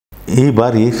ಈ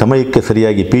ಬಾರಿ ಸಮಯಕ್ಕೆ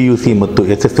ಸರಿಯಾಗಿ PUC ಮತ್ತು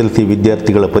SSLC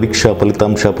ವಿದ್ಯಾರ್ಥಿಗಳ ಪರೀಕ್ಷಾ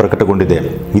ಫಲಿತಾಂಶ ಪ್ರಕಟಗೊಂಡಿದೆ.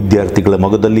 ವಿದ್ಯಾರ್ಥಿಗಳ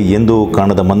ಮೊಗದಲ್ಲಿ ಎಂದೂ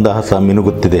ಕಾಣದ ಮಂದಹಾಸ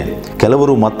ಮಿನುಗುತ್ತಿದೆ.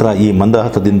 ಕೆಲವರು ಮಾತ್ರ ಈ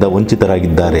ಮಂದಹಾಸದಿಂದ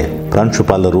ವಂಚಿತರಾಗಿದ್ದಾರೆ.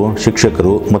 ಪ್ರಾಂಶುಪಾಲರು,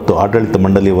 ಶಿಕ್ಷಕರು ಮತ್ತು ಆಡಳಿತ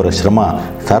ಮಂಡಳಿಯವರ ಶ್ರಮ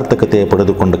ಸಾರ್ಥಕತೆ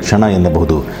ಪಡೆದುಕೊಂಡ ಕ್ಷಣ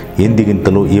ಎನ್ನಬಹುದು.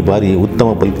 ಎಂದಿಗಿಂತಲೂ ಈ ಬಾರಿ ಉತ್ತಮ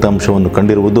ಫಲಿತಾಂಶವನ್ನು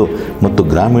ಕಂಡಿರುವುದು ಮತ್ತು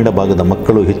ಗ್ರಾಮೀಣ ಭಾಗದ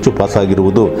ಮಕ್ಕಳು ಹೆಚ್ಚು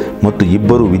ಪಾಸಾಗಿರುವುದು ಮತ್ತು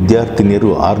ಇಬ್ಬರು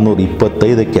ವಿದ್ಯಾರ್ಥಿನಿಯರು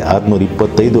 625ಕ್ಕೆ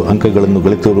 625 ಅಂಕಗಳನ್ನು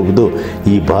ಗಳಿಸಿರುವುದು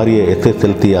ಈ ಬಾರಿಯ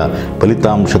SSLCಯ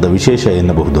ಫಲಿತಾಂಶದ ವಿಶೇಷ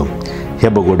ಎನ್ನಬಹುದು.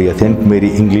 ಹೆಬ್ಬಗೋಡಿಯ ಸೇಂಟ್ ಮೇರಿ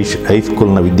ಇಂಗ್ಲಿಷ್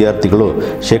ಹೈಸ್ಕೂಲ್ನ ವಿದ್ಯಾರ್ಥಿಗಳು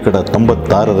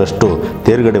 96%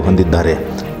 ತೇರ್ಗಡೆ ಹೊಂದಿದ್ದಾರೆ.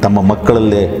 ತಮ್ಮ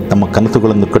ಮಕ್ಕಳಲ್ಲೇ ತಮ್ಮ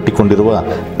ಕನಸುಗಳನ್ನು ಕಟ್ಟಿಕೊಂಡಿರುವ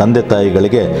ತಂದೆ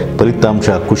ತಾಯಿಗಳಿಗೆ ಫಲಿತಾಂಶ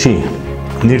ಖುಷಿ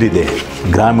ನೀಡಿದೆ.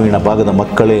 ಗ್ರಾಮೀಣ ಭಾಗದ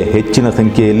ಮಕ್ಕಳೇ ಹೆಚ್ಚಿನ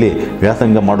ಸಂಖ್ಯೆಯಲ್ಲಿ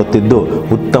ವ್ಯಾಸಂಗ ಮಾಡುತ್ತಿದ್ದು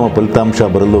ಉತ್ತಮ ಫಲಿತಾಂಶ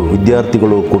ಬರಲು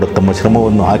ವಿದ್ಯಾರ್ಥಿಗಳು ಕೂಡ ತಮ್ಮ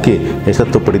ಶ್ರಮವನ್ನು ಹಾಕಿ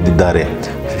ಯಶಸ್ಸು ಪಡೆದಿದ್ದಾರೆ.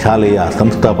 ಶಾಲೆಯ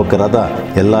ಸಂಸ್ಥಾಪಕರಾದ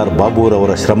LR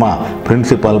ಬಾಬುರವರ ಶ್ರಮ,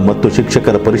 ಪ್ರಿನ್ಸಿಪಾಲ್ ಮತ್ತು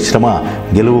ಶಿಕ್ಷಕರ ಪರಿಶ್ರಮ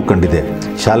ಗೆಲುವು ಕಂಡಿದೆ.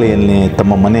 ಶಾಲೆಯನ್ನೇ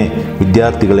ತಮ್ಮ ಮನೆ,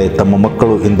 ವಿದ್ಯಾರ್ಥಿಗಳೇ ತಮ್ಮ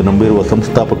ಮಕ್ಕಳು ಎಂದು ನಂಬಿರುವ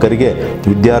ಸಂಸ್ಥಾಪಕರಿಗೆ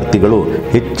ವಿದ್ಯಾರ್ಥಿಗಳು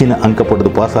ಹೆಚ್ಚಿನ ಅಂಕ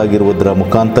ಪಡೆದು ಪಾಸಾಗಿರುವುದರ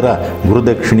ಮುಖಾಂತರ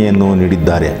ಗುರುದಕ್ಷಿಣೆಯನ್ನು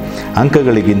ನೀಡಿದ್ದಾರೆ.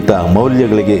 ಅಂಕಗಳಿಗಿಂತ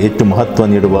ಮೌಲ್ಯಗಳಿಗೆ ಹೆಚ್ಚು ಮಹತ್ವ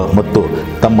ನೀಡುವ ಮತ್ತು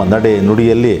ತಮ್ಮ ನಡೆ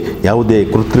ನುಡಿಯಲ್ಲಿ ಯಾವುದೇ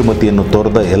ಕೃತ್ರಿಮತೆಯನ್ನು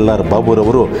ತೋರದ LR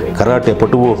ಬಾಬುರವರು ಕರಾಟೆ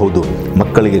ಪಟುವೂ ಹೌದು.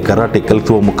 ಮಕ್ಕಳಿಗೆ ಕರಾಟೆ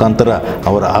ಕಲಿಸುವ ಮುಖಾಂತರ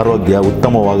ಅವರ ಆರೋಗ್ಯ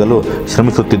ಉತ್ತಮವಾಗಲು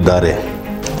ಶ್ರಮಿಸುತ್ತಿದ್ದಾರೆ.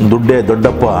 ದುಡ್ಡೇ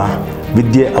ದೊಡ್ಡಪ್ಪ,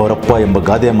 ವಿದ್ಯೆ ಅವರಪ್ಪ ಎಂಬ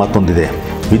ಗಾದೆ ಮಾತೊಂದಿದೆ.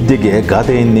 ವಿದ್ಯೆಗೆ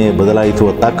ಗಾದೆಯನ್ನೇ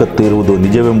ಬದಲಾಯಿಸುವ ತಾಕತ್ತು ಇರುವುದು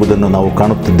ನಿಜವೆಂಬುದನ್ನು ನಾವು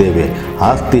ಕಾಣುತ್ತಿದ್ದೇವೆ.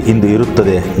 ಆಸ್ತಿ ಇಂದು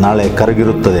ಇರುತ್ತದೆ, ನಾಳೆ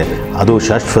ಕರಗಿರುತ್ತದೆ, ಅದು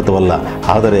ಶಾಶ್ವತವಲ್ಲ.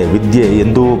 ಆದರೆ ವಿದ್ಯೆ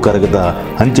ಎಂದೂ ಕರಗದ,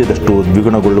 ಹಂಚಿದಷ್ಟು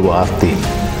ದ್ವಿಗುಣಗೊಳ್ಳುವ ಆಸ್ತಿ.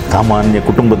 ಸಾಮಾನ್ಯ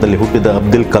ಕುಟುಂಬದಲ್ಲಿ ಹುಟ್ಟಿದ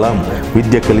ಅಬ್ದುಲ್ ಕಲಾಂ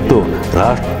ವಿದ್ಯೆ ಕಲಿತು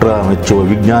ರಾಷ್ಟ್ರ ಮೆಚ್ಚುವ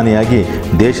ವಿಜ್ಞಾನಿಯಾಗಿ,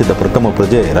 ದೇಶದ ಪ್ರಥಮ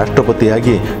ಪ್ರಜೆ,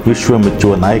 ರಾಷ್ಟ್ರಪತಿಯಾಗಿ ವಿಶ್ವ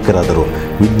ಮೆಚ್ಚುವ ನಾಯಕರಾದರು.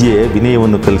 ವಿದ್ಯೆ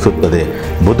ವಿನಯವನ್ನು ಕಲಿಸುತ್ತದೆ,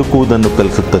 ಬದುಕುವುದನ್ನು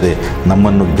ಕಲಿಸುತ್ತದೆ.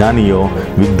 ನಮ್ಮನ್ನು ಜ್ಞಾನಿಯೋ,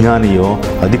 ವಿಜ್ಞಾನಿಯೋ,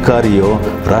 ಅಧಿಕಾರಿಯೋ,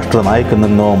 ರಾಷ್ಟ್ರ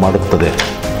ನಾಯಕನನ್ನೋ ಮಾಡುತ್ತದೆ.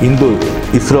 ಇಂದು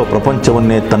ಇಸ್ರೋ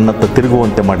ಪ್ರಪಂಚವನ್ನೇ ತನ್ನತ್ತ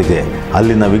ತಿರುಗುವಂತೆ ಮಾಡಿದೆ.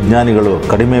 ಅಲ್ಲಿನ ವಿಜ್ಞಾನಿಗಳು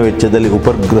ಕಡಿಮೆ ವೆಚ್ಚದಲ್ಲಿ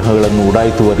ಉಪಗ್ರಹಗಳನ್ನು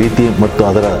ಉಡಾಯಿಸುವ ರೀತಿ ಮತ್ತು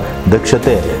ಅದರ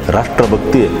ದಕ್ಷತೆ,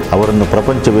 ರಾಷ್ಟ್ರಭಕ್ತಿ ಅವರನ್ನು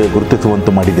ಪ್ರಪಂಚವೇ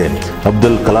ಗುರುತಿಸುವಂತೆ ಮಾಡಿದೆ.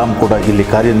 ಅಬ್ದುಲ್ ಕಲಾಂ ಕೂಡ ಇಲ್ಲಿ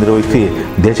ಕಾರ್ಯನಿರ್ವಹಿಸಿ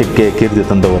ದೇಶಕ್ಕೆ ಕೀರ್ತಿ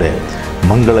ತಂದವರೇ.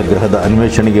 ಮಂಗಳ ಗ್ರಹದ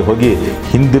ಅನ್ವೇಷಣೆಗೆ ಹೋಗಿ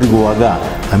ಹಿಂದಿರುಗುವಾಗ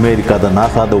ಅಮೆರಿಕದ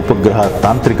ನಾಸಾದ ಉಪಗ್ರಹ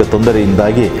ತಾಂತ್ರಿಕ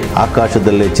ತೊಂದರೆಯಿಂದಾಗಿ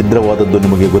ಆಕಾಶದಲ್ಲೇ ಛಿದ್ರವಾದದ್ದು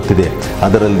ನಿಮಗೆ ಗೊತ್ತಿದೆ.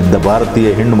 ಅದರಲ್ಲಿದ್ದ ಭಾರತೀಯ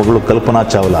ಹೆಣ್ಣು ಮಗಳು ಕಲ್ಪನಾ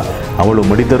ಚಾವ್ಲಾ. ಅವಳು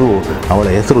ಮಡಿದರೂ ಅವಳ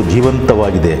ಹೆಸರು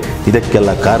ಜೀವಂತವಾಗಿದೆ.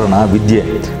 ಇದಕ್ಕೆಲ್ಲ ಕಾರಣ ವಿದ್ಯೆ.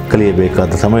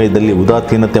 ಕಲಿಯಬೇಕಾದ ಸಮಯದಲ್ಲಿ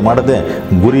ಉದಾಸೀನತೆ ಮಾಡದೆ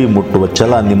ಗುರಿ ಮುಟ್ಟುವ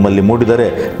ಛಲ ನಿಮ್ಮಲ್ಲಿ ಮೂಡಿದರೆ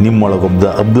ನಿಮ್ಮೊಳಗೊಬ್ಬ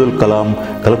ಅಬ್ದುಲ್ ಕಲಾಂ,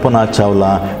 ಕಲ್ಪನಾ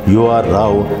ಚಾವ್ಲಾ, UR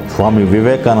ರಾವ್, ಸ್ವಾಮಿ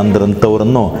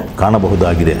ವಿವೇಕಾನಂದರಂಥವರನ್ನು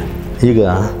ಕಾಣಬಹುದಾಗಿದೆ. ಈಗ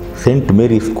ಸೇಂಟ್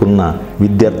ಮೇರಿ ಸ್ಕೂಲ್ನ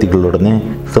ವಿದ್ಯಾರ್ಥಿಗಳೊಡನೆ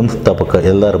ಸಂಸ್ಥಾಪಕ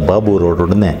LR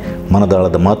ಬಾಬುರವರೊಡನೆ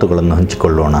ಮನದಾಳದ ಮಾತುಗಳನ್ನು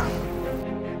ಹಂಚಿಕೊಳ್ಳೋಣ.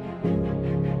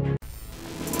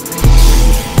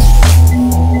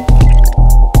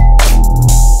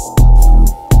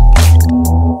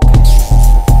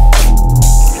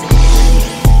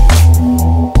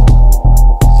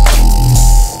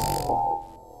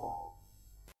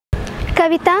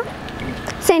 Kavita,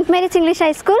 Saint Mary's English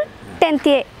high school 10th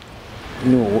A.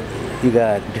 ನೀವು ಈಗ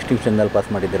ಡಿಸ್ಟಿಂಕ್ಷನ್ನಲ್ಲಿ ಪಾಸ್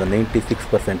ಮಾಡಿದ್ದೀರ,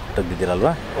 96%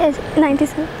 ತೆಗೆದಿದ್ದೀರಲ್ವಾ?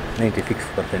 97.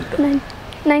 96%.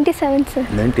 97 ಸರ್.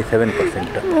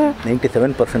 97%.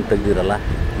 97% ತೆಗೆದಿರಲ್ಲ.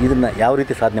 ಇದನ್ನು ಯಾವ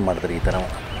ರೀತಿ ಸಾಧನೆ ಮಾಡಿದ್ರಿ ಈ ಥರ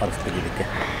ಮಾರ್ಕ್ಸ್ ತೆಗೆಯೋದಕ್ಕೆ?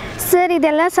 ಸರ್,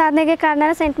 ಇದೆಲ್ಲ ಸಾಧನೆಗೆ ಕಾರಣ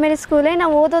ಸೇಂಟ್ ಮೇರಿ ಸ್ಕೂಲೇ.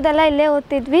 ನಾವು ಓದೋದೆಲ್ಲ ಇಲ್ಲೇ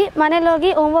ಓದ್ತಿದ್ವಿ. ಮನೇಲಿ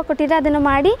ಹೋಗಿ ಹೋಮ್ವರ್ಕ್ ಕೊಟ್ಟಿದ್ರೆ ಅದನ್ನು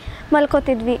ಮಾಡಿ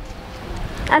ಮಲ್ಕೋತಿದ್ವಿ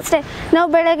ಅಷ್ಟೇ. ನಾವು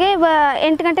ಬೆಳಗ್ಗೆ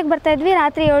 8 ಗಂಟೆಗೆ ಬರ್ತಾಯಿದ್ವಿ,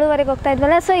 ರಾತ್ರಿ 7:30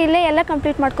 ಹೋಗ್ತಾಯಿದ್ವಲ್ಲ. ಸೊ ಇಲ್ಲೇ ಎಲ್ಲ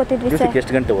ಕಂಪ್ಲೀಟ್ ಮಾಡ್ಕೋತಿದ್ವಿ ಸರ್.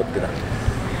 ಎಷ್ಟು ಗಂಟೆ ಓದ್ತೀರಾ?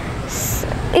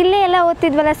 ಇಲ್ಲೇ ಎಲ್ಲ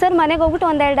ಓದ್ತಿದ್ವಲ್ಲ ಸರ್, ಮನೆಗೆ ಹೋಗ್ಬಿಟ್ಟು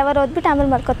 1-2 ಅವರ್ ಓದ್ಬಿಟ್ಟು ಆಮೇಲೆ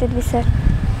ಮಾಡ್ಕೋತಿದ್ವಿ ಸರ್.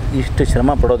 ಇಷ್ಟು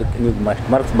ಶ್ರಮ ಪಡೋದಕ್ಕೆ ನೀವು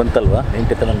ಮಾರ್ಕ್ಸ್ ಬಂತಲ್ವಾ?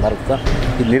 97 ಮಾರ್ಕ್ಸ್.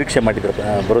 ಇದು ನಿರೀಕ್ಷೆ ಮಾಡಿದ್ರೆ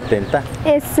ಬರುತ್ತೆ ಅಂತ?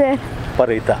 Yes sir.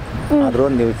 ಪರಹಿತ ಆದರೂ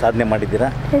ನೀವು ಸಾಧನೆ ಮಾಡಿದ್ದೀರಾ.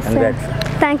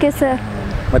 Thank you sir.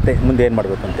 ಮತ್ತು ಮುಂದೆ ಏನು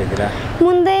ಮಾಡಬೇಕು ಅಂತ ಇದ್ದೀರಾ?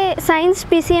 ಮುಂದೆ ಸೈನ್ಸ್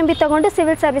PCMB ತೊಗೊಂಡು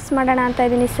ಸಿವಿಲ್ ಸರ್ವಿಸ್ ಮಾಡೋಣ ಅಂತ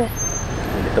ಇದ್ದೀನಿ ಸರ್.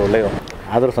 ಒಳ್ಳೆಯ,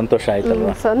 ಆದರೂ ಸಂತೋಷ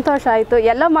ಆಯ್ತಲ್ವಾ? ಸಂತೋಷ ಆಯಿತು.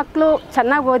 ಎಲ್ಲ ಮಕ್ಕಳು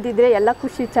ಚೆನ್ನಾಗಿ ಓದಿದರೆ ಎಲ್ಲ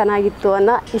ಖುಷಿ ಚೆನ್ನಾಗಿತ್ತು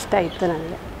ಅನ್ನೋ ಇಷ್ಟ ಇತ್ತು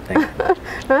ನನಗೆ.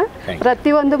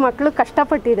 ಪ್ರತಿಯೊಂದು ಮಕ್ಕಳು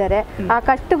ಕಷ್ಟಪಟ್ಟಿದ್ದಾರೆ. ಆ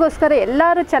ಕಷ್ಟಕ್ಕೋಸ್ಕರ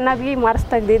ಎಲ್ಲರೂ ಚೆನ್ನಾಗಿ ಮಾರ್ಕ್ಸ್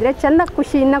ತೆಗೆದಿದ್ರೆ ಚೆನ್ನಾಗಿ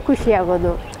ಖುಷಿ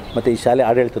ಆಗೋದು. ಮತ್ತು ಈ ಶಾಲೆ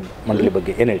ಆಡಳಿತದ ಮಂಡಳಿ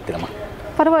ಬಗ್ಗೆ ಏನು ಹೇಳ್ತೀರಮ್ಮ?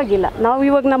 ಪರವಾಗಿಲ್ಲ, ನಾವು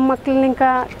ಇವಾಗ ನಮ್ಮ ಮಕ್ಕಳನಿಂಕ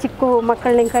ಚಿಕ್ಕ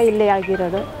ಮಕ್ಕಳನಿಂಕ ಇಲ್ಲೇ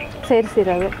ಆಗಿರೋದು,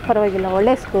 ಸೇರಿಸಿರೋದು. ಪರವಾಗಿಲ್ಲ,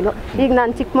 ಒಳ್ಳೆ ಸ್ಕೂಲು. ಈಗ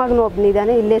ನಾನು ಚಿಕ್ಕ ಮಗನೂ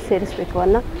ಒಬ್ಬನಿದ್ದಾನೆ, ಇಲ್ಲೇ ಸೇರಿಸ್ಬೇಕು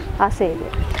ಅನ್ನೋ ಆಸೆ ಇದೆ.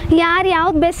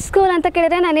 ಯಾವ್ದು ಬೆಸ್ಟ್ ಸ್ಕೂಲ್ ಅಂತ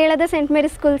ಕೇಳಿದ್ರೆ ನಾನು ಹೇಳೋದು ಸೇಂಟ್ ಮೇರಿ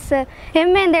ಸ್ಕೂಲ್ ಸರ್.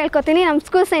 ಹೆಮ್ಮೆಯಿಂದ ಹೇಳ್ಕೊತೀನಿ, ನಮ್ಮ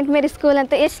ಸ್ಕೂಲ್ ಸೇಂಟ್ ಮೇರಿ ಸ್ಕೂಲ್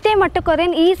ಅಂತ. ಎಷ್ಟೇ ಮಟ್ಟಕ್ಕೆ ಹೋದ್ರೆ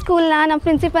ಈ ಸ್ಕೂಲ್ನ, ನಮ್ಮ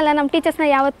ಪ್ರಿನ್ಸಿಪಲ್ನ, ನಮ್ಮ ಟೀಚರ್ಸ್ನ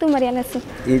ಯಾವತ್ತೂ ಮರೆಯಲ್ಲ ಸರ್.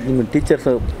 ಈ ನಿಮ್ಮ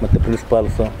ಟೀಚರ್ಸು ಮತ್ತು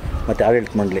ಪ್ರಿನ್ಸಿಪಾಲ್ಸು ಮತ್ತು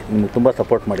ಆಡಳಿತ ಮಂಡಳಿ ನಿಮಗೆ ತುಂಬ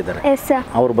ಸಪೋರ್ಟ್ ಮಾಡಿದ್ದಾರೆ. Yes sir.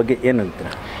 ಅವ್ರ ಬಗ್ಗೆ ಏನು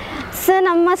ಹೇಳ್ತೀರಾ? ಸರ್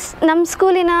ನಮ್ಮ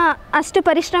ಸ್ಕೂಲಿನ ಅಷ್ಟು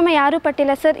ಪರಿಶ್ರಮ ಯಾರೂ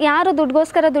ಪಟ್ಟಿಲ್ಲ ಸರ್. ಯಾರು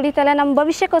ದುಡ್ಗೋಸ್ಕರ ದುಡಿತಲ್ಲ, ನಮ್ಮ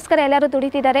ಭವಿಷ್ಯಕ್ಕೋಸ್ಕರ ಎಲ್ಲರೂ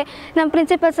ದುಡಿತಿದ್ದಾರೆ. ನಮ್ಮ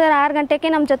ಪ್ರಿನ್ಸಿಪಲ್ ಸರ್ 6 ಗಂಟೆಗೆ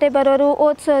ನಮ್ಮ ಜೊತೆ ಬರೋರು,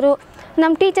 ಓದಿಸೋರು.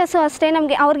 ನಮ್ಮ ಟೀಚರ್ಸು ಅಷ್ಟೇ,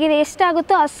 ಅವ್ರಿಗೆ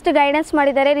ಎಷ್ಟಾಗುತ್ತೋ ಅಷ್ಟು ಗೈಡೆನ್ಸ್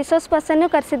ಮಾಡಿದ್ದಾರೆ. ರಿಸೋರ್ಸ್ ಪರ್ಸನ್ನು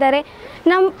ಕರೆಸಿದ್ದಾರೆ.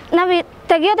 ನಾವು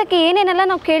ತೆಗಿಯೋದಕ್ಕೆ ಏನೇನೆಲ್ಲ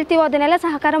ನಾವು ಕೇಳ್ತೀವೋ ಅದನ್ನೆಲ್ಲ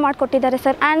ಸಹಕಾರ ಮಾಡಿಕೊಟ್ಟಿದ್ದಾರೆ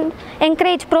ಸರ್. ಆ್ಯಂಡ್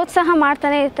ಎಂಕರೇಜ್, ಪ್ರೋತ್ಸಾಹ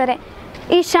ಮಾಡ್ತಾನೆ ಇರ್ತಾರೆ.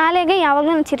 ಈ ಶಾಲೆಗೆ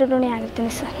ಯಾವಾಗಲೂ ನಾನು ಚಿರಋಣಿ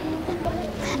ಆಗಿರ್ತೀನಿ ಸರ್.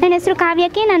 ನನ್ನ ಹೆಸರು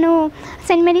ಕಾವ್ಯಕ್ಕೆ. ನಾನು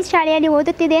ಸೆಂಟ್ ಮೇರೀಸ್ ಶಾಲೆಯಲ್ಲಿ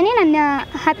ಓದುತ್ತಿದ್ದೇನೆ. ನನ್ನ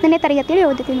 10ನೇ ತರಗತಿಯಲ್ಲಿ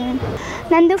ಓದುತ್ತಿದ್ದೇನೆ.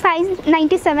 ನಂದು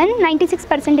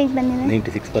 96% ಬಂದಿದೆ.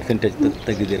 96%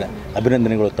 ತೆಗೆದಿದ್ದೀರಾ.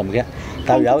 ಅಭಿನಂದನೆಗಳು ತಮಗೆ.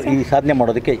 ತಾವು ಈ ಸಾಧನೆ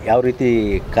ಮಾಡೋದಕ್ಕೆ ಯಾವ ರೀತಿ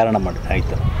ಕಾರಣ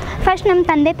ಆಯಿತು? ಫಸ್ಟ್ ನಮ್ಮ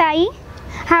ತಂದೆ ತಾಯಿ,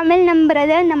 ಆಮೇಲೆ ನಮ್ಮ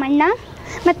ಬ್ರದರ್, ನಮ್ಮ ಅಣ್ಣ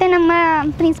ಮತ್ತು ನಮ್ಮ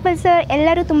ಪ್ರಿನ್ಸಿಪಲ್ ಸರ್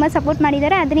ಎಲ್ಲರೂ ತುಂಬ ಸಪೋರ್ಟ್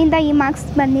ಮಾಡಿದ್ದಾರೆ. ಅದರಿಂದ ಈ ಮಾರ್ಕ್ಸ್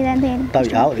ಬಂದಿದೆ ಅಂತ ಹೇಳಿ.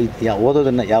 ತಾವು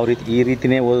ಓದೋದನ್ನು ಯಾವ ರೀತಿ ಈ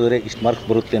ರೀತಿಯೇ ಓದಿದ್ರೆ ಇಷ್ಟು ಮಾರ್ಕ್ಸ್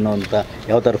ಬರುತ್ತೆ ಅನ್ನೋ ಅಂತ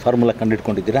ಯಾವ್ದಾದ್ರು ಫಾರ್ಮುಲಾ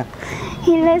ಕಂಡುಹಿಡ್ಕೊಂಡಿದ್ದೀರಾ?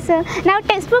 ಇಲ್ಲ ಸರ್, ನಾವು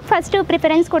ಟೆಕ್ಸ್ಟ್ ಬುಕ್ ಫಸ್ಟು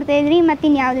ಪ್ರಿಫರೆನ್ಸ್ ಕೊಡ್ತಾಯಿದ್ರಿ, ಮತ್ತು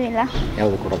ಇನ್ಯಾವುದೂ ಇಲ್ಲ.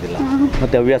 ಯಾವುದು ಕೊಡೋದಿಲ್ಲ.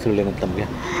 ಮತ್ತು ಹವ್ಯಾಸಗಳೇನು ತಮಗೆ?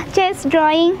 ಚೆಸ್,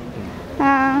 ಡ್ರಾಯಿಂಗ್,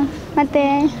 ಮತ್ತು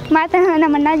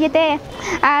ನಮ್ಮ ಅಣ್ಣ ಜೊತೆ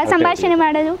ಸಂಭಾಷಣೆ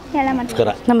ಮಾಡೋದು ಎಲ್ಲ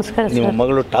ಮಾಡ್ತಾರೆ. ನಮಸ್ಕಾರ. ನಿಮ್ಮ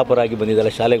ಮಗಳು ಟಾಪರ್ ಆಗಿ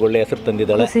ಬಂದಿದ್ದಾಳೆ, ಶಾಲೆಗೆ ಒಳ್ಳೆಯ ಹೆಸರು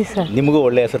ತಂದಿದ್ದಾಳೆ, ನಿಮಗೂ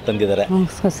ಒಳ್ಳೆಯ ಹೆಸರು ತಂದಿದ್ದಾರೆ.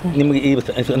 ನಿಮಗೆ ಈ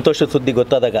ಸಂತೋಷದ ಸುದ್ದಿ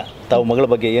ಗೊತ್ತಾದಾಗ ತಾವು ಮಗಳ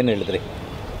ಬಗ್ಗೆ ಏನು ಹೇಳಿದ್ರಿ?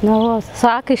 ನಾವು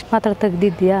ಸಾಕು ಇಷ್ಟು ಮಾತ್ರ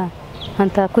ತೆಗ್ದಿದ್ಯಾ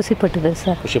ಅಂತ ಖುಷಿಪಟ್ಟಿದೆ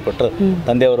ಸರ್. ಖುಷಿಪಟ್ಟರು.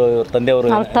 ತಂದೆಯವರು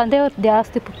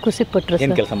ಜಾಸ್ತಿ ಖುಷಿಪಟ್ಟರು.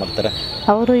 ಏನು ಕೆಲಸ ಮಾಡ್ತಾರೆ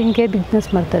ಅವರು? ಹಿಂಗೆ ಬಿಸ್ನೆಸ್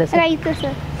ಮಾಡ್ತಾರೆ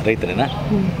ಸರ್. ರೈತರೇನಾ?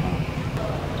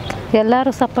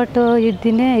 ಎಲ್ಲರೂ ಸಪೋರ್ಟು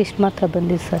ಇದ್ದೀನಿ ಇಷ್ಟು ಮಾತ್ರ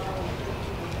ಬಂದಿದ್ದು ಸರ್.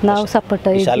 ನಾವು ಸಪೋರ್ಟ್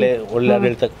ಶಾಲೆ ಒಳ್ಳೆ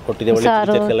ಆಡಳಿತ ಕೊಟ್ಟಿದೆ,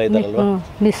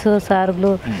 ಮಿಸ್ಸು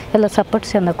ಸಾರ್ಗಳು ಎಲ್ಲ ಸಪೋರ್ಟ್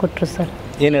ಚೆನ್ನಾಗಿ ಕೊಟ್ಟರು ಸರ್.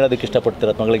 ಏನು ಹೇಳೋದಕ್ಕೆ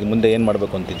ಇಷ್ಟಪಡ್ತೀರ ಮಗಳಿಗೆ? ಮುಂದೆ ಏನು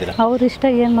ಮಾಡಬೇಕು ಅಂತಿದ್ದೀರಾ? ಅವ್ರು ಇಷ್ಟ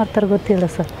ಏನು ಮಾಡ್ತಾರೆ ಗೊತ್ತಿಲ್ಲ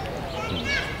ಸರ್.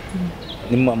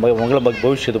 ನಿಮ್ಮ ಮಗಳ ಬಗ್ಗೆ,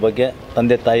 ಭವಿಷ್ಯದ ಬಗ್ಗೆ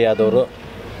ತಂದೆ ತಾಯಿ ಆದವರು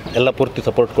ಎಲ್ಲ ಪೂರ್ತಿ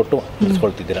ಸಪೋರ್ಟ್ ಕೊಟ್ಟು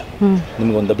ನಡೆಸ್ಕೊಳ್ತಿದ್ದೀರಾ.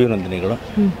 ನಿಮಗೊಂದು ಅಭಿನಂದನೆಗಳು.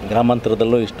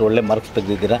 ಗ್ರಾಮಾಂತರದಲ್ಲೂ ಇಷ್ಟು ಒಳ್ಳೆ ಮಾರ್ಕ್ಸ್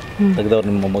ತೆಗೆದಿದ್ದೀರಾ. ತೆಗೆದವ್ರು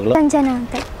ನಿಮ್ಮ ಮಗಳು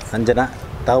ಸಂಜನಾ.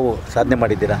 ತಾವು ಸಾಧನೆ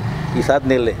ಮಾಡಿದ್ದೀರಾ. ಈ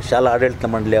ಸಾಧನೆಯಲ್ಲಿ ಶಾಲಾ ಆಡಳಿತ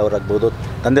ಮಂಡಳಿ ಅವರಾಗ್ಬೋದು,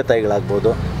 ತಂದೆ ತಾಯಿಗಳಾಗ್ಬೋದು,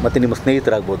 ಮತ್ತು ನಿಮ್ಮ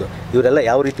ಸ್ನೇಹಿತರಾಗ್ಬೋದು, ಇವರೆಲ್ಲ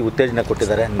ಯಾವ ರೀತಿ ಉತ್ತೇಜನ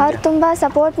ಕೊಟ್ಟಿದ್ದಾರೆ? ಅವ್ರು ತುಂಬ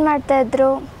ಸಪೋರ್ಟ್ ಮಾಡ್ತಾಯಿದ್ರು.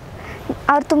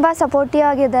 ಅವ್ರು ತುಂಬ ಸಪೋರ್ಟಿವ್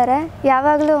ಆಗಿದ್ದಾರೆ.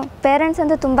 ಯಾವಾಗಲೂ ಪೇರೆಂಟ್ಸ್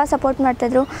ಅಂತೂ ತುಂಬ ಸಪೋರ್ಟ್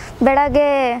ಮಾಡ್ತಾಯಿದ್ರು. ಬೆಳಗ್ಗೆ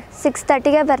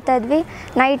 6:30ಗೆ ಬರ್ತಾಯಿದ್ವಿ,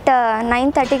 ನೈಟ್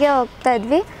 9:30ಗೆ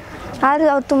ಹೋಗ್ತಾಯಿದ್ವಿ. ಆದರೂ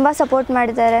ಅವ್ರು ತುಂಬ ಸಪೋರ್ಟ್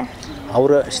ಮಾಡಿದ್ದಾರೆ.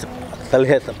 ಅವರ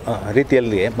ಸಲಹೆ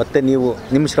ರೀತಿಯಲ್ಲಿ ಮತ್ತು ನೀವು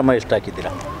ನಿಮ್ಮ ಶ್ರಮ ಎಷ್ಟು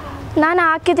ಹಾಕಿದ್ದೀರಾ? ನಾನು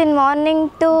ಹಾಕಿದ್ದೀನಿ ಮಾರ್ನಿಂಗ್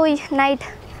ಟು ನೈಟ್,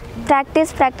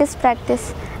 ಪ್ರಾಕ್ಟೀಸ್.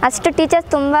 ಅಷ್ಟು ಟೀಚರ್ಸ್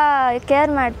ತುಂಬ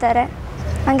ಕೇರ್ ಮಾಡ್ತಾರೆ.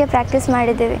 ಹಾಗೆ ಪ್ರಾಕ್ಟೀಸ್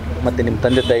ಮಾಡಿದ್ದೀವಿ. ಮತ್ತು ನಿಮ್ಮ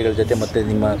ತಂದೆ ತಾಯಿಗಳ ಜೊತೆ ಮತ್ತು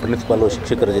ನಿಮ್ಮ ಪ್ರಿನ್ಸಿಪಾಲು,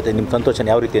 ಶಿಕ್ಷಕರ ಜೊತೆ ನಿಮ್ಮ ಸಂತೋಷನ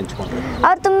ಯಾವ ರೀತಿ ಹಂಚ್ಕೊಂಡ್ರಿ?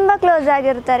 ಅವ್ರು ತುಂಬ ಕ್ಲೋಸ್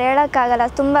ಆಗಿರ್ತಾರೆ, ಹೇಳೋಕ್ಕಾಗಲ್ಲ.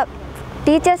 ತುಂಬ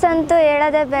ಟೀಚರ್ಸ್ ಅಂತೂ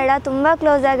ಹೇಳೋದೇ ಬೇಡ, ತುಂಬ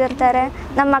ಕ್ಲೋಸ್ ಆಗಿರ್ತಾರೆ.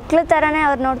 ನಮ್ಮ ಮಕ್ಳ ಥರನೇ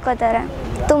ಅವ್ರು ನೋಡ್ಕೋತಾರೆ.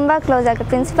 ತುಂಬ ಕ್ಲೋಸ್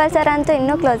ಆಗಿರ್ತಾರೆ. ಪ್ರಿನ್ಸಿಪಲ್ ಸರ್ ಅಂತೂ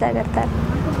ಇನ್ನೂ ಕ್ಲೋಸ್ ಆಗಿರ್ತಾರೆ.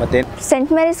 ಮತ್ತು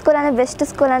ಸೆಂಟ್ ಮೇರಿ ಸ್ಕೂಲ್ ಅಂದರೆ ಬೆಸ್ಟ್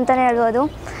ಸ್ಕೂಲ್ ಅಂತಲೇ ಹೇಳ್ಬೋದು.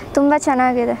 ತುಂಬ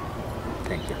ಚೆನ್ನಾಗಿದೆ.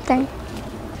 Thank you.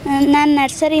 ನಾನು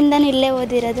ನರ್ಸರಿಯಿಂದನೂ ಇಲ್ಲೇ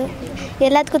ಓದಿರೋದು.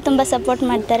 ಎಲ್ಲದಕ್ಕೂ ತುಂಬ ಸಪೋರ್ಟ್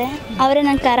ಮಾಡ್ತಾರೆ. ಅವರೇ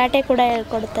ನಂಗೆ ಕರಾಟೆ ಕೂಡ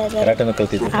ಹೇಳ್ಕೊಡ್ತಾ ಇದ್ದಾರೆ.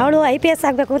 ಅವಳು IPS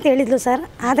ಆಗಬೇಕು ಅಂತ ಹೇಳಿದ್ಲು ಸರ್.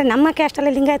 ಆದರೆ ನಮ್ಮ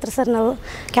ಕ್ಯಾಸ್ಟಲ್ಲಿ ಲಿಂಗಾಯತರು ಸರ್. ನಾವು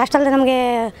ಕ್ಯಾಸ್ಟಲ್ಲಿ ನಮಗೆ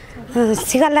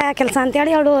ಸಿಗಲ್ಲ ಕೆಲಸ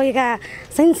ಅಂತೇಳಿ ಅವಳು ಈಗ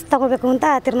ಸೈನ್ಸ್ ತಗೋಬೇಕು ಅಂತ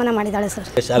ತೀರ್ಮಾನ ಮಾಡಿದ್ದಾಳೆ ಸರ್.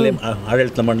 ಶಾಲೆ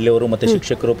ಆಡಳಿತ ಮಂಡಳಿಯವರು ಮತ್ತು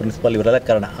ಶಿಕ್ಷಕರು, ಪ್ರಿನ್ಸಿಪಾಲ್ ಇವರೆಲ್ಲ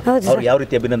ಕಾರಣ. ಅವ್ರು ಯಾವ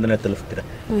ರೀತಿ ಅಭಿನಂದನೆ ತಲುಪಿಸ್ತೀರಾ?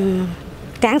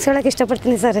 ಥ್ಯಾಂಕ್ಸ್ ಹೇಳೋಕ್ಕೆ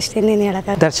ಇಷ್ಟಪಡ್ತೀನಿ ಸರ್. ಅಷ್ಟೇ, ಇನ್ನೇನು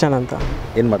ಹೇಳೋಕ್ಕೆ. ದರ್ಶನ್ ಅಂತ.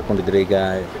 ಏನು ಮಾಡ್ಕೊಂಡಿದ್ದೀರಿ ಈಗ?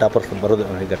 ಟಾಪರ್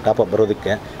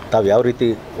ಬರೋದಕ್ಕೆ ತಾವು ಯಾವ ರೀತಿ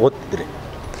ಓದ್ತಿದ್ರಿ?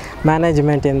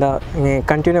 ಮ್ಯಾನೇಜ್ಮೆಂಟಿಂದ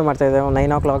ಕಂಟಿನ್ಯೂ ಮಾಡ್ತಾಯಿದ್ದೇವೆ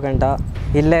 9 o'clock ಗಂಟ.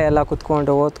 ಇಲ್ಲೇ ಎಲ್ಲ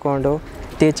ಕುತ್ಕೊಂಡು ಓದ್ಕೊಂಡು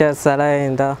ಟೀಚರ್ಸ್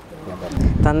ಸಲಹೆಯಿಂದ.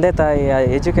 ತಂದೆ ತಾಯಿ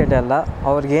ಎಜುಕೇಟ್ ಅಲ್ಲ,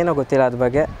 ಅವ್ರಿಗೇನೂ ಗೊತ್ತಿಲ್ಲ ಅದ್ರ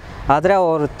ಬಗ್ಗೆ. ಆದರೆ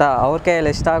ಅವ್ರ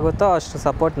ಕೈಯಲ್ಲಿ ಎಷ್ಟಾಗುತ್ತೋ ಅಷ್ಟು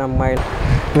ಸಪೋರ್ಟ್ ನಮ್ಮ ಮೈಂಡ್.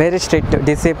 Very strict,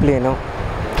 discipline.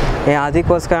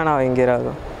 ಅದಕ್ಕೋಸ್ಕರ ನಾವು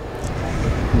ಹಿಂಗಿರೋದು.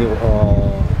 ನೀವು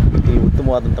ಈ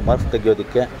ಉತ್ತಮವಾದಂಥ ಮಾರ್ಕ್ಸ್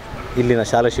ತೆಗೆಯೋದಕ್ಕೆ ಇಲ್ಲಿನ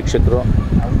ಶಾಲಾ ಶಿಕ್ಷಕರು,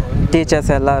 ಟೀಚರ್ಸ್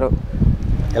ಎಲ್ಲರೂ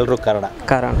ಕಾರಣ.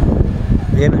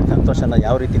 ಏನು ಸಂತೋಷನ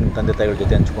ಯಾವ ರೀತಿ ನಿಮ್ಮ ತಂದೆ ತಾಯಿಗಳ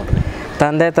ಜೊತೆ ಹಂಚ್ಕೊಂಡ್ರಿ?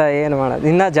 ತಂದೆ ತಾಯಿ ಏನು ಮಾಡೋದು,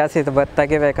 ಇನ್ನೂ ಜಾಸ್ತಿ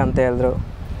ತೆಗಿಬೇಕಂತ ಹೇಳಿದ್ರು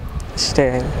ಅಷ್ಟೇ.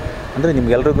 ಅಂದರೆ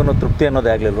ನಿಮ್ಗೆಲ್ರಿಗೂ ತೃಪ್ತಿ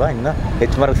ಅನ್ನೋದೇ ಆಗಲಿಲ್ವಾ? ಇನ್ನು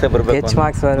ಹೆಚ್ಚು ಮಾರ್ಕ್ಸೇ ಬರಬೇಕು, ಹೆಚ್ಚು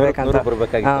ಮಾರ್ಕ್ಸ್ ಬರಬೇಕಂತ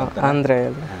ಬರಬೇಕಾಗಿತ್ತು ಅಂದರೆ.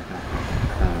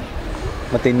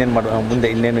 ಮತ್ತು ಇನ್ನೇನು ಮುಂದೆ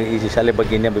ಇನ್ನೇನು ಈ ಶಾಲೆ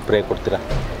ಬಗ್ಗೆ ಇನ್ನೇ ಅಭಿಪ್ರಾಯ ಕೊಡ್ತೀರಾ?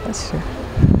 ಅಷ್ಟೇ.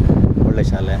 ಒಳ್ಳೆ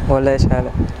ಶಾಲೆ,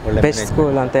 ಬೆಸ್ಟ್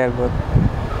ಸ್ಕೂಲ್ ಅಂತ ಹೇಳ್ಬೋದು.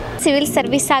 ಸಿವಿಲ್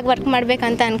ಸರ್ವಿಸ್ ಆಗಿ ವರ್ಕ್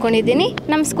ಮಾಡಬೇಕಂತ ಅಂದ್ಕೊಂಡಿದ್ದೀನಿ.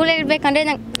 ನಮ್ಮ ಸ್ಕೂಲ್ ಹೇಳ್ಬೇಕಂದ್ರೆ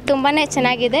ನಂಗೆ ತುಂಬಾ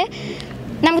ಚೆನ್ನಾಗಿದೆ.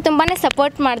 ನಮ್ಗೆ ತುಂಬಾ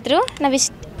ಸಪೋರ್ಟ್ ಮಾಡಿದ್ರು. ನಾವು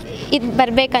ಇದು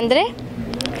ಬರಬೇಕಂದ್ರೆ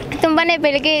ತುಂಬಾ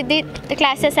ಬೆಳಗ್ಗೆ ಎದ್ದು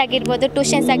ಕ್ಲಾಸಸ್ ಆಗಿರ್ಬೋದು,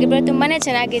 ಟ್ಯೂಷನ್ಸ್ ಆಗಿರ್ಬೋದು, ತುಂಬಾ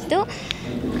ಚೆನ್ನಾಗಿತ್ತು.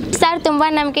 ಸರ್ ತುಂಬ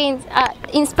ನಮಗೆ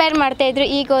ಇನ್ಸ್ಪೈರ್ ಮಾಡ್ತಾಯಿದ್ರು.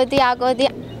 ಈಗ ಓದಿ ಆಗೋದಿ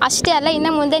ಅಷ್ಟೇ ಅಲ್ಲ,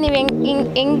 ಇನ್ನು ಮುಂದೆ ನೀವು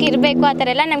ಹೆಂಗಿರಬೇಕು ಆ ಥರ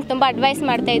ಎಲ್ಲ ನಮ್ಗೆ ತುಂಬ ಅಡ್ವೈಸ್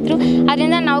ಮಾಡ್ತಾಯಿದ್ರು.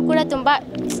 ಅದರಿಂದ ನಾವು ಕೂಡ ತುಂಬ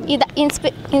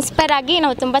ಇನ್ಸ್ಪೈರ್ ಆಗಿ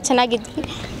ನಾವು ತುಂಬ ಚೆನ್ನಾಗಿದ್ವಿ.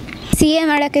 CA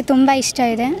ಮಾಡೋಕ್ಕೆ ತುಂಬ ಇಷ್ಟ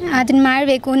ಇದೆ. ಅದನ್ನು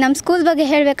ಮಾಡಬೇಕು. ನಮ್ಮ ಸ್ಕೂಲ್ ಬಗ್ಗೆ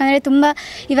ಹೇಳಬೇಕಂದ್ರೆ ತುಂಬ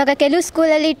ಇವಾಗ ಕೆಲವು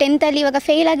ಸ್ಕೂಲಲ್ಲಿ 10th ಇವಾಗ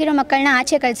ಫೇಲ್ ಆಗಿರೋ ಮಕ್ಕಳನ್ನ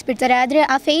ಆಚೆ ಕಳಿಸ್ಬಿಡ್ತಾರೆ. ಆದರೆ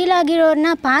ಆ ಫೇಲ್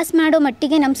ಆಗಿರೋರನ್ನ ಪಾಸ್ ಮಾಡೋ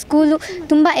ಮಟ್ಟಿಗೆ ನಮ್ಮ ಸ್ಕೂಲು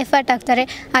ತುಂಬ ಎಫರ್ಟ್ ಆಗ್ತಾರೆ.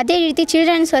 ಅದೇ ರೀತಿ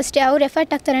ಚಿಲ್ಡ್ರನ್ಸು ಅಷ್ಟೇ ಅವ್ರು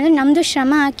ಎಫರ್ಟ್ ಆಗ್ತಾರೆ ಅಂದರೆ ನಮ್ಮದು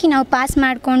ಶ್ರಮ ಹಾಕಿ ನಾವು ಪಾಸ್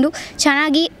ಮಾಡಿಕೊಂಡು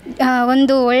ಚೆನ್ನಾಗಿ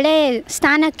ಒಂದು ಒಳ್ಳೆಯ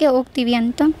ಸ್ಥಾನಕ್ಕೆ ಹೋಗ್ತೀವಿ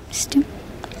ಅಂತ ಅಷ್ಟೇ.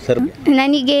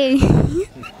 ನನಗೆ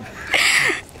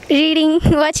ರೀಡಿಂಗ್,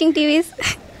 ವಾಚಿಂಗ್ TVs,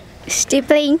 ಅಷ್ಟೇ,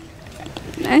 ಪ್ಲೇಯಿಂಗ್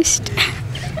ಅಷ್ಟೇ.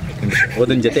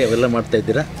 ಓದಿನ ಜೊತೆ ಅವೆಲ್ಲ ಮಾಡ್ತಾ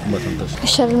ಇದ್ದೀರಾ, ತುಂಬ ಸಂತೋಷ.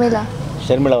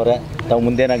 ಶರ್ಮಿಳಾ ಅವರೇ, ತಾವು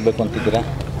ಮುಂದೇನಾಗಬೇಕು ಅಂತಿದ್ದೀರಾ?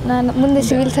 ನಾನು ಮುಂದೆ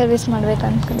ಸಿವಿಲ್ ಸರ್ವಿಸ್ ಮಾಡಬೇಕು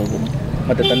ಅಂದ್ಕೊಂಡಿದ್ದೀನಿ.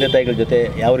 ಮತ್ತು ತಂದೆ ತಾಯಿಗಳ ಜೊತೆ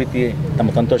ಯಾವ ರೀತಿ ತಮ್ಮ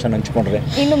ಸಂತೋಷನ ಹಂಚ್ಕೊಂಡ್ರೆ?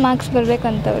 ಇನ್ನೂ ಮಾರ್ಕ್ಸ್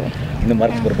ಬರಬೇಕಂತವ್ರೆ. ಇನ್ನೂ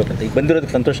ಮಾರ್ಕ್ಸ್ ಬರಬೇಕಂತ. ಈಗ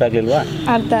ಬಂದಿರೋದಕ್ಕೆ ಸಂತೋಷ ಆಗಲಿಲ್ವಾ?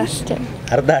 ಅರ್ಧ ಅಷ್ಟೇ.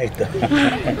 ಅರ್ಧ ಆಯಿತು.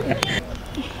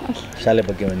 ಶಾಲೆ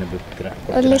ಬಗ್ಗೆ ಏನು ಬಿಡ್ತೀರಾ?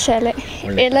 ಒಳ್ಳೆ ಶಾಲೆ,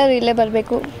 ಎಲ್ಲರೂ ಇಲ್ಲೇ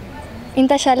ಬರಬೇಕು.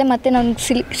 ಇಂಥ ಶಾಲೆ ಮತ್ತೆ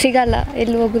ನಮ್ಗೆ ಸಿಗಲ್ಲ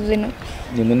ಎಲ್ಲಿ ಹೋಗಿದ್ರೂ.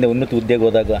 ನೀವು ಮುಂದೆ ಉನ್ನತ ಉದ್ಯೋಗ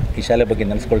ಹೋದಾಗ ಈ ಶಾಲೆ ಬಗ್ಗೆ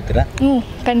ನೆನೆಸ್ಕೊಳ್ತೀರಾ?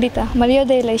 ಖಂಡಿತ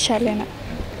ಮರೆಯೋದೇ ಇಲ್ಲ ಈ ಶಾಲೆನ.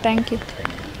 Thank you.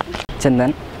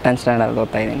 Chandan, 10th standard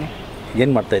ಓದ್ತಾ ಇದ್ದೀನಿ.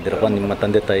 ಏನು ಮಾಡ್ತಾ ಇದ್ದೀರಪ್ಪ ನಿಮ್ಮ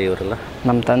ತಂದೆ ತಾಯಿಯವರೆಲ್ಲ?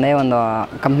 ನಮ್ಮ ತಂದೆ ಒಂದು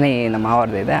ಕಂಪ್ನಿ ನಮ್ಮ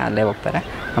ಮಾವರದ್ದು ಇದೆ, ಅಲ್ಲೇ ಹೋಗ್ತಾರೆ.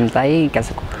 ನಮ್ಮ ತಾಯಿ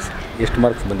ಕೆಲಸಕ್ಕೆ ಹೋಗ್ತಾರೆ ಸರ್. ಎಷ್ಟು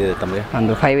ಮಾರ್ಕ್ಸ್ ಬಂದಿದೆ ತಮಗೆ?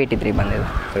 ಒಂದು 583 ಬಂದಿದೆ.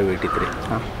 583.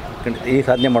 ಹಾಂ. ಈ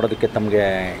ಸಾಧನೆ ಮಾಡೋದಕ್ಕೆ ತಮಗೆ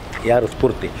ಯಾರು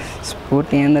ಸ್ಫೂರ್ತಿ?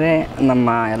 ಸ್ಫೂರ್ತಿ ಅಂದರೆ ನಮ್ಮ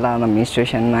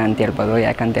ಇನ್ಸ್ಟಿಟ್ಯೂಷನ್ ಅಂತ ಹೇಳ್ಬೋದು.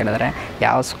 ಯಾಕಂತ ಹೇಳಿದ್ರೆ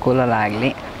ಯಾವ ಸ್ಕೂಲಲ್ಲಾಗಲಿ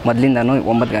ಮೊದಲಿಂದನೂ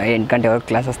 8 ಗಂಟೆವರೆಗೆ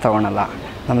ಕ್ಲಾಸಸ್ ತೊಗೊಳಲ್ಲ.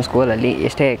 ನಮ್ಮ ಸ್ಕೂಲಲ್ಲಿ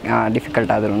ಎಷ್ಟೇ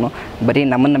ಡಿಫಿಕಲ್ಟ್ ಆದ್ರೂ ಬರೀ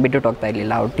ನಮ್ಮನ್ನು ಬಿಟ್ಟು ಹೋಗ್ತಾ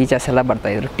ಇರಲಿಲ್ಲ. ಅವ್ರು ಟೀಚರ್ಸ್ ಎಲ್ಲ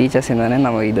ಬರ್ತಾಯಿದ್ರು. ಟೀಚರ್ಸಿಂದನೇ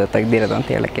ನಾವು ಇದು ತೆಗ್ದಿರೋದು ಅಂತ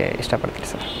ಹೇಳೋಕ್ಕೆ ಇಷ್ಟಪಡ್ತೀವಿ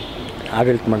ಸರ್.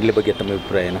 ಆಡಳಿತ ಮಂಡಳಿ ಬಗ್ಗೆ ತಮ್ಮ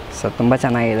ಅಭಿಪ್ರಾಯ ಏನು? ಸರ್ ತುಂಬ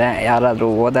ಚೆನ್ನಾಗಿದೆ. ಯಾರಾದರೂ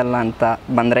ಓದಲ್ಲ ಅಂತ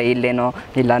ಬಂದರೆ ಇಲ್ಲೇನೋ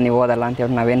ಇಲ್ಲ ನೀವು ಓದಲ್ಲ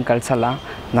ಅಂತೇಳಿ ನಾವೇನು ಕಳಿಸಲ್ಲ.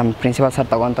 ನಮ್ಮ ಪ್ರಿನ್ಸಿಪಾಲ್ ಸರ್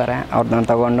ತೊಗೊತಾರೆ. ಅವ್ರನ್ನ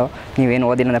ತೊಗೊಂಡು ನೀವೇನು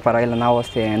ಓದಿಲ್ಲ ಅಂದರೆ ಪರವಾಗಿಲ್ಲ ನಾವು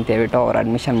ಓದಿಸ್ತೀವಿ ಅಂತ ಹೇಳ್ಬಿಟ್ಟು ಅವ್ರು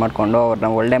ಅಡ್ಮಿಷನ್ ಮಾಡಿಕೊಂಡು ಅವ್ರನ್ನ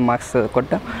ಒಳ್ಳೆ ಮಾರ್ಕ್ಸ್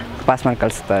ಕೊಟ್ಟು ಪಾಸ್ ಮಾಡಿ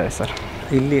ಕಳಿಸ್ತಾರೆ ಸರ್.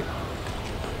 ಇಲ್ಲಿ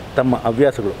ತಮ್ಮ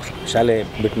ಹವ್ಯಾಸಗಳು ಶಾಲೆ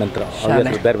ಬಿಟ್ಟ ನಂತರ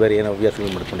ಬೇರೆ ಬೇರೆ ಏನೋ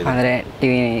ಹವ್ಯಾಸಗಳು ಮಾಡ್ಕೊಂಡಿದ್ದಾರೆ? ಅಂದರೆ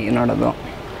TV ನೋಡೋದು,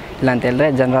 ಇಲ್ಲ ಅಂತ ಹೇಳಿದ್ರೆ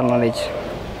ಜನರಲ್ ನಾಲೆಜ್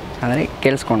ಅಂದರೆ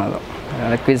ಕೇಳಿಸ್ಕೊಳೋದು,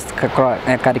 ಕ್ವಿಜ್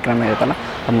ಕಾರ್ಯಕ್ರಮ ಇರುತ್ತಲ್ಲ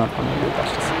ಅದು ನೋಡ್ಕೊಂಡು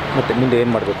ಅಷ್ಟೇ ಸರ್. ಮತ್ತು ಮುಂದೆ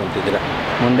ಏನು ಮಾಡಬೇಕು ಅಂತಿದ್ದೀರಾ?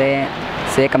 ಮುಂದೆ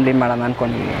CA ಕಂಪ್ಲೀಟ್ ಮಾಡೋಣ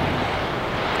ಅಂದ್ಕೊಂಡಿದ್ದೀವಿ.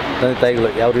 ತಂದೆ ತಾಯಿಗಳು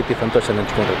ಯಾವ ರೀತಿ ಸಂತೋಷ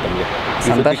ನೆಂಚ್ಕೊಂಡ್ರೆ ತಮಗೆ?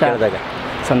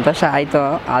 ಸಂತೋಷ ಆಯಿತು,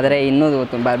 ಆದರೆ ಇನ್ನೂ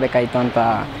ಬರಬೇಕಾಯ್ತು ಅಂತ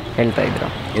ಹೇಳ್ತಾಯಿದ್ರು.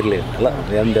 ಇರಲಿ ಅಲ್ಲ,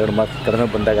 ಒಂದೆರಡು ಮಾರ್ಕ್ಸ್ ಕಡಿಮೆ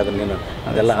ಬಂದಾಗ ಅದನ್ನೇನು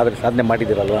ಅದೆಲ್ಲ ಆದರೆ ಸಾಧನೆ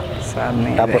ಮಾಡಿದ್ದೀರಲ್ವ? ಸಾಧನೆ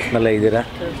ಟಾಪರ್ಸ್ನಲ್ಲೇ ಇದ್ದೀರಾ,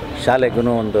 ಶಾಲೆಗೂ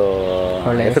ಒಂದು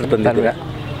ಒಳ್ಳೆಯ ಹೆಸರು ತಂದಿದ್ದೀರಾ.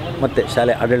 ಮತ್ತು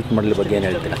ಶಾಲೆ ಆಡಳಿತ ಮಂಡಳಿ ಬಗ್ಗೆ ಏನು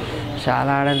ಹೇಳ್ತೀರಾ?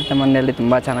 ಶಾಲಾ ಆಡಳಿತ ಮಂಡಳಿ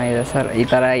ತುಂಬ ಚೆನ್ನಾಗಿದೆ ಸರ್. ಈ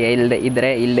ಥರ ಇದ್ದರೆ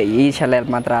ಈ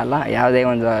ಶಾಲೆಯಲ್ಲಿ ಮಾತ್ರ ಅಲ್ಲ, ಯಾವುದೇ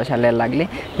ಒಂದು ಶಾಲೆಯಲ್ಲಾಗಲಿ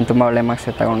ತುಂಬ ಒಳ್ಳೆ ಮಾರ್ಕ್ಸ್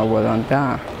ತೊಗೊಂಡೋಗ್ಬೋದು ಅಂತ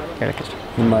ಹೇಳೋಕ್ಕೆ ಇಷ್ಟ.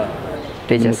 ನಿಮ್ಮ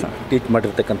ಟೀಚ್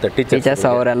ಮಾಡಿರ್ತಕ್ಕಂಥ ಟೀಚರ್ಸ್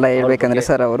ಅವರೆಲ್ಲ ಹೇಳ್ಬೇಕಂದ್ರೆ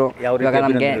ಸರ್, ಅವರು ಇವಾಗ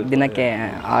ನಮಗೆ ದಿನಕ್ಕೆ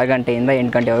 6 ಗಂಟೆಯಿಂದ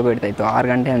 8 ಗಂಟೆವರೆಗೂ ಇರ್ತಾಯಿತ್ತು.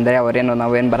 6 ಗಂಟೆ ಅಂದರೆ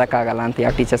ನಾವೇನು ಬರೋಕ್ಕಾಗಲ್ಲ ಅಂತ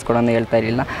ಯಾವ ಟೀಚರ್ಸ್ ಕೂಡ ಹೇಳ್ತಾ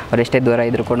ಇರಲಿಲ್ಲ. ಅವ್ರು ಎಷ್ಟೇ ದೂರ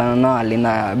ಇದ್ದರೂ ಕೂಡ ಅಲ್ಲಿಂದ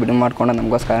ಬಿಡು ಮಾಡಿಕೊಂಡು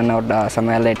ನಮಗೋಸ್ಕರ ಅವ್ರ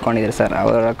ಸಮಯ ಎಲ್ಲ ಇಟ್ಕೊಂಡಿದ್ರು ಸರ್.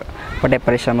 ಅವರ ಹೊಟ್ಟೆ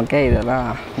ಪರಿಶ್ರಮಕ್ಕೆ ಇದೆಲ್ಲ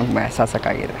ನಮಗೆ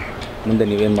ಸಾರ್ಥಕವಾಗಿದೆ. ಮುಂದೆ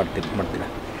ನೀವೇನು ಮಾಡ್ತೀರಾ?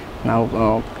 ನಾವು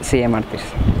CA ಮಾಡ್ತೀವಿ.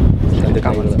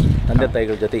 ತಂದೆ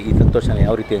ತಾಯಿಗಳ ಜೊತೆ ಈ ಸಂತೋಷನ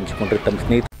ಯಾವ ರೀತಿ ಹಂಚ್ಕೊಂಡ್ರೆ ತಮ್ಮ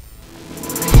ಸ್ನೇಹಿತರು